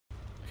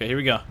Okay, here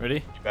we go. Ready?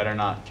 You better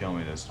not kill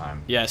me this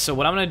time. Yeah, so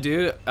what I'm gonna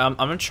do, I'm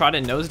gonna try to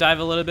nosedive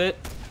a little bit.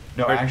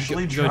 No, Or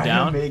actually go try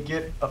down. to make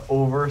it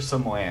over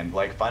some land.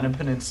 Like, find a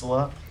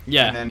peninsula.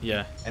 Yeah, and then,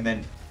 yeah. And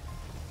then...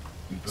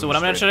 So what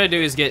I'm gonna try to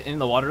do is get in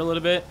the water a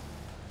little bit.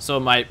 So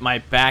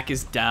my back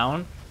is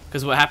down.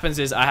 Because what happens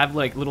is I have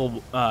like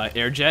little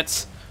air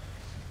jets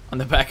on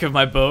the back of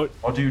my boat.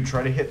 Oh, dude,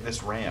 try to hit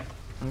this ramp.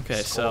 Okay,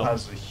 Skull so...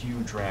 has a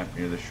huge ramp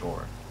near the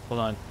shore.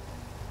 Hold on.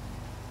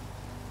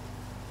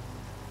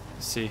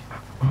 Let's see.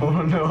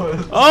 Oh no.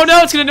 Oh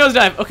no, it's gonna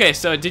nosedive. Okay,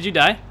 so did you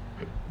die?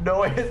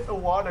 No, I hit the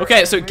water.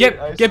 Okay, so get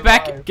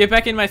back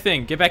in my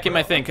thing. Get back in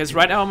my thing, because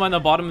right now I'm on the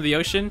bottom of the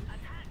ocean.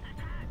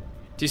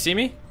 Do you see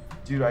me?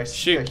 Dude, I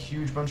see a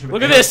huge bunch of...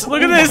 Look at this!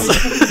 Look at this!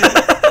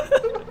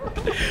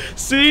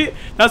 See?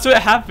 That's what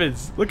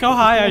happens. Look how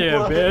high I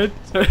am, man.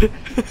 Dude,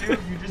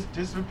 you just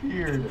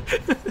disappeared.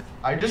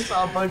 I just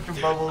saw a bunch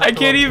of bubbles. I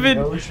can't even...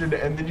 in the ocean,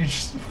 and then you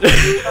just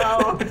flew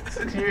out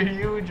in your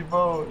huge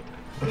boat.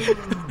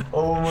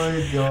 Oh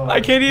my god. I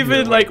can't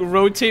even like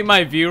rotate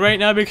my view right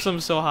now because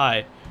I'm so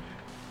high.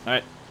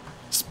 Alright.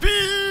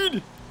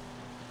 Speed!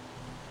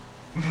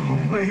 Oh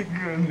my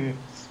goodness.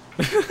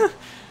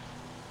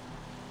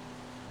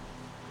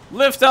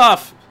 Lift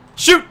off!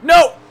 Shoot!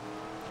 No!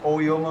 Oh,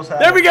 you almost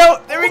had There we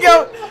go! There we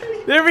go!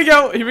 There we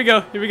go! Here we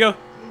go! Here we go!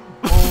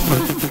 Oh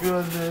my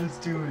goodness,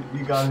 dude.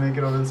 You gotta make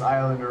it over this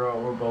island or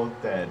we're both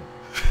dead.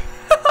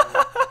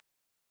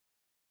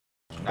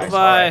 Nice.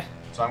 Bye. Right.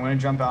 So I'm gonna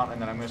jump out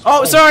and then I'm gonna...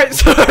 Oh, sorry! Oh,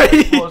 Sorry!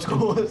 it's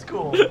cool, it's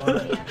cool.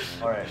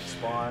 Alright,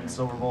 spawn,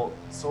 silver bolt,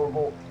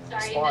 spawn.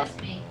 You missed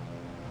me.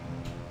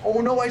 Oh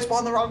no, I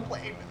spawned the wrong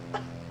plane.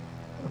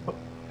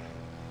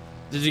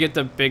 Did you get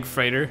the big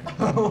freighter?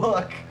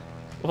 Look.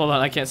 Hold on,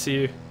 I can't see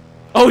you.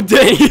 Oh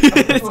dang!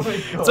 Oh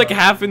It's like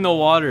half in the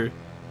water.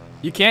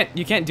 You can't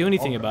do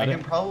anything about I it.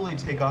 can probably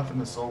take off in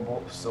the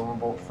silver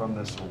bolt from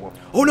this.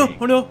 Oh no!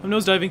 Oh no! I'm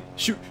nosediving.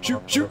 Shoot!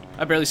 Shoot! Shoot!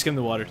 I barely skimmed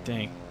the water.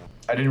 Dang.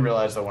 I didn't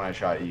realize that when I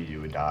shot you,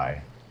 you would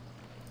die.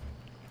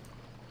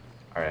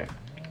 All right.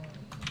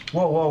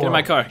 Whoa, whoa, whoa! Get in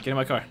my car. Get in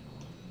my car.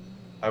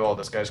 I will.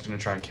 This guy's gonna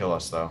try and kill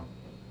us though.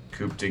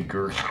 Coupe de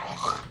Gur.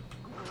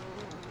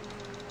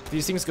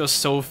 These things go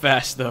so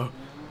fast though.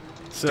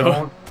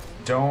 So.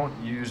 Don't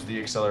use the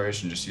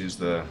acceleration. Just use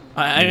the.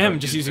 I am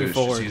just using boost,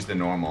 forward. Just use the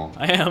normal.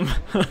 I am.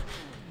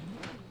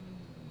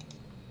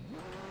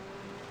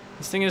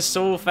 This thing is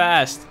so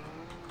fast.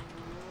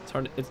 It's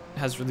hard. It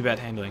has really bad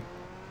handling.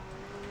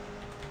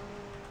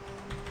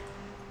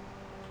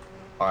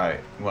 All right.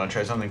 You want to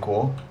try something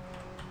cool?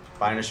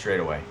 Find a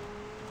straightaway.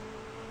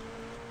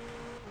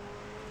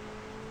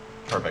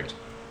 Perfect.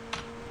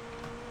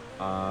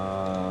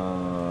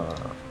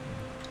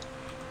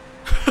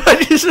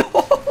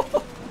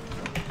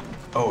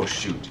 Oh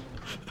shoot.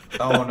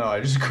 Oh no,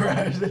 I just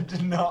crashed. That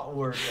did not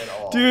work at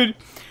all. Dude,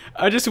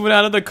 I just went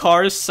out of the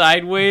car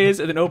sideways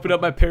and then opened up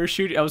my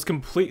parachute. I was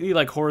completely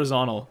like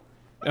horizontal.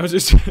 I was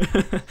just...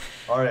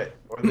 Alright,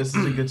 well, this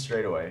is a good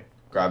straightaway.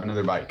 Grab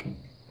another bike.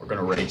 We're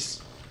gonna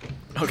race.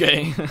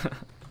 Okay. Hold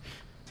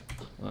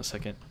on a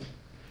second.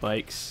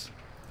 Bikes.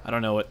 I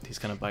don't know what these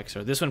kind of bikes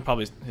are. This one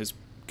probably is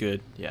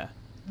good, yeah.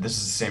 This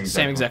is the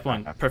same exact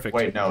one. Perfect.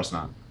 Wait, no, it's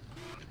not.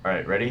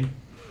 Alright, ready?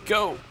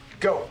 Go!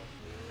 Go!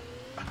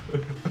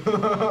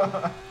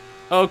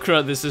 Oh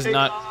crud, this is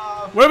not...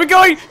 Off. Where are we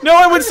going? No,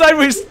 I went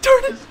sideways!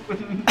 Darn it!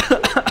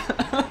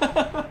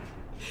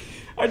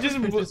 I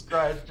just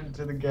crashed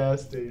into the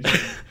gas station.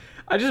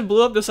 I just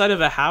blew up the side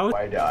of a house.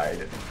 I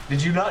died.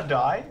 Did you not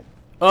die?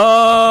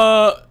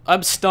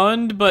 I'm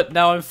stunned, but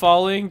now I'm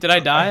falling. Did I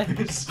die?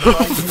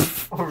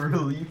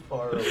 Really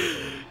far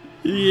away.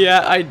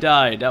 Yeah, I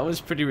died. That was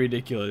pretty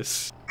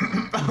ridiculous.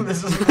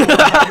 This is we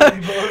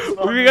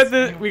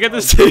got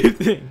the same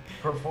thing.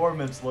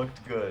 Performance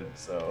looked good,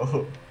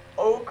 so.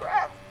 Oh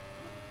crap!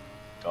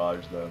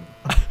 Dodge them.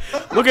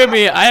 Look at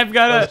me. I have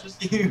got Let's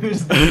just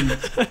use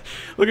these.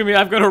 Look at me.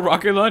 I've got a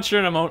rocket launcher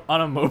and I'm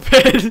on a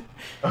moped.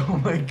 Oh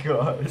my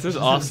god. This is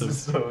awesome.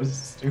 This is so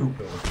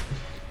stupid.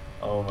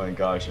 Oh my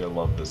gosh, I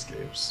love this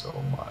game so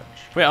much.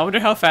 Wait, I wonder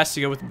how fast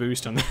you go with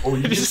boost on that. Oh,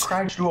 you just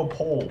crashed to a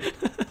pole.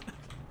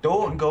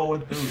 Don't go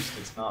with boost.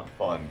 It's not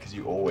fun because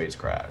you always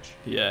crash.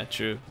 Yeah,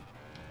 true.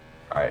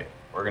 All right,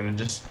 we're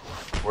just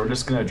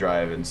gonna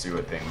drive and see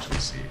what things we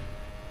see.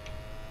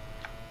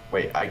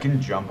 Wait, I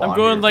can jump on. I'm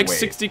going like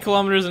 60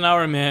 kilometers an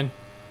hour, man.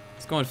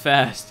 It's going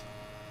fast.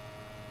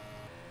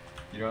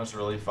 You know what's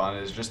really fun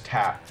is just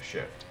tap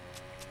shift.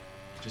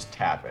 Just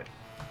tap it.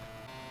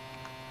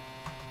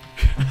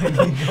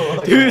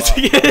 Like dude,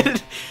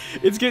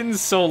 it's getting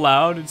so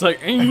loud. It's like.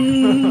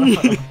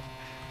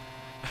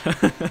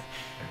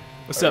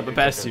 What's up? I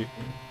passed you.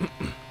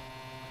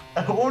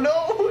 Oh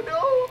no,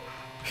 no!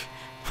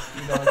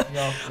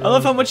 I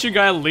love how much your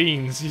guy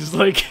leans. He's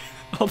like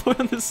all the way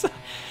on this side.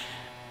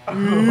 Oh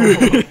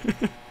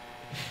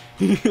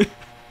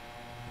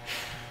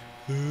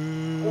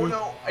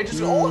no! I just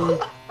So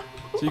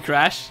you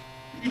crash?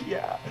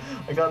 Yeah,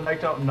 I got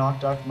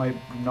knocked off my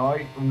no.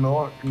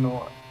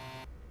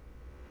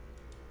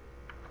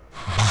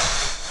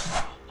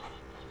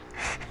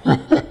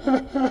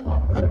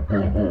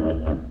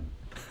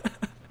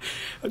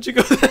 How'd you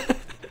go?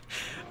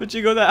 How'd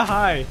you go that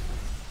high?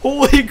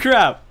 Holy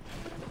crap!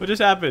 What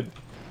just happened?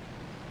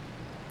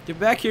 Get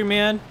back here,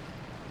 man!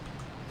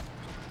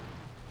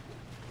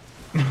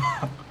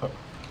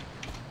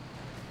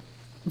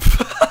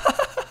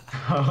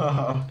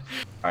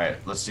 Alright,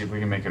 let's see if we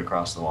can make it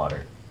across the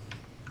water.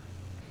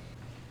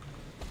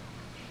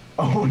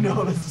 Oh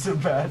no, this is a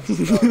bad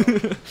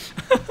start.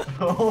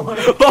 Oh my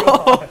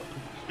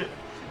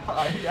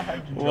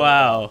god.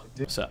 Wow.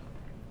 What's up?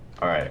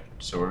 Alright,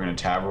 so we're gonna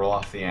tab roll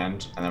off the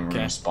end, and then we're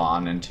gonna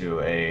spawn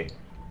into a,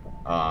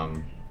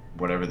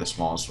 whatever the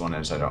smallest one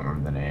is, I don't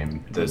remember the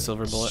name. The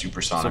silver bullet?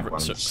 Supersonic one.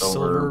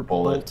 Silver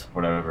bullet,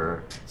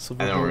 whatever.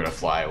 And then we're gonna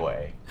fly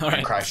away. Alright,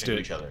 and crash into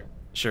each other.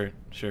 Sure,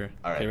 sure.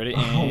 Alright. Okay, ready?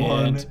 And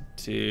 1,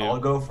 2. I'll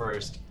go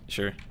first.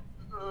 Sure.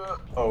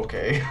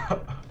 Okay.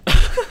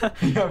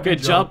 Okay,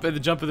 jump and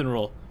then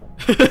roll.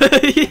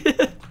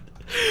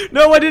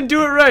 No, I didn't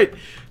do it right.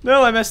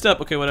 No, I messed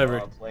up. Okay,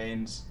 whatever.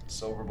 Planes,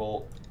 silver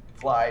bolt,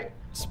 fly.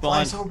 Spawn.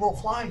 Fly, silver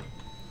bolt, fly.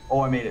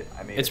 Oh, I made it.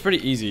 I made it. It's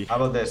pretty easy. How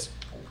about this?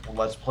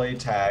 Let's play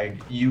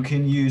tag. You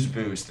can use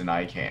boost and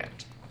I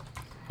can't.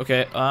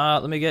 Okay,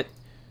 let me get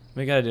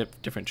a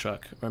different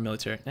truck or a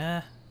military.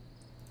 Nah.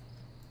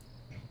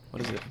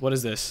 What is it? What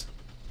is this?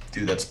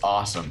 Dude, that's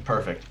awesome.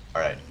 Perfect.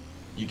 All right.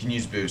 You can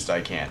use boost.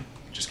 I can't.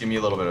 Just give me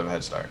a little bit of a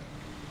head start.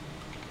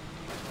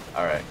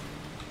 All right.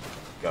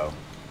 Go.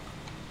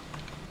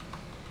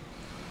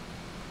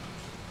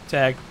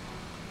 Tag.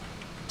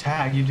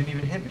 Tag, you didn't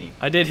even hit me.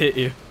 I did hit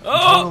you. You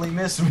Oh! totally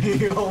missed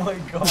me. Oh my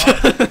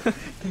god.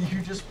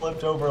 You just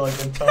flipped over like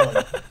a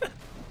ton.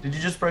 Did you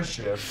just press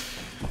shift?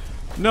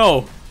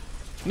 No.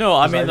 No,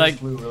 I mean like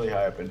flew really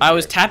high up in I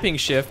was tapping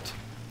shift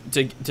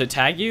to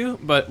tag you,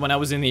 but when I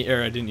was in the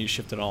air I didn't use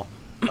shift at all.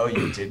 Oh,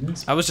 you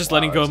didn't? I was just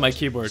letting go of my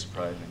keyboard.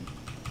 Surprising.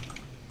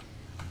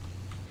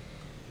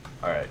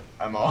 Alright,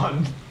 I'm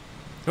on.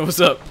 What's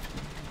up?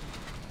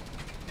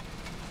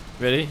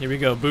 Ready? Here we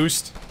go.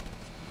 Boost.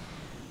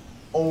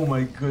 Oh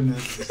my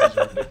goodness, this is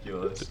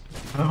ridiculous.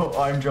 Oh,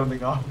 I'm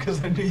jumping off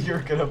because I knew you were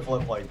gonna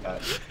flip like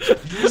that.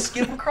 Did you just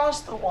skip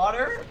across the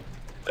water?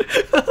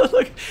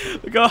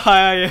 look how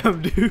high I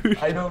am, dude.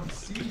 I don't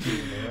see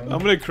you, man. I'm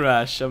gonna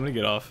crash. I'm gonna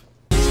get off.